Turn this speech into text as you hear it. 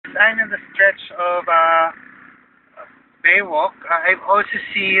I'm in the stretch of Baywalk. I also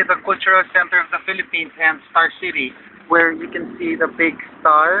see the Cultural Center of the Philippines and Star City, where you can see the big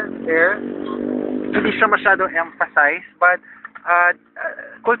star there. Hindi siya masyadong emphasized, but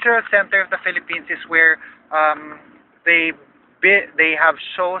Cultural Center of the Philippines is where they they have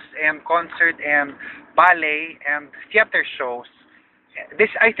shows and concert and ballet and theater shows.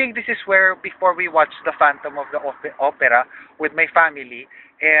 I think this is where before we watched the Phantom of the Opera with my family,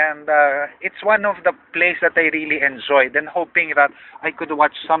 and it's one of the plays that I really enjoyed, and hoping that I could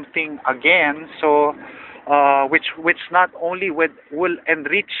watch something again. So, which not only will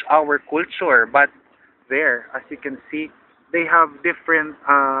enrich our culture, but there, as you can see, they have different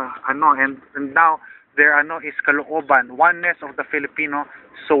and now their is kalooban, oneness of the Filipino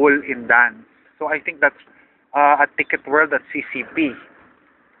soul in dance. So I think that's a Ticket World at CCP.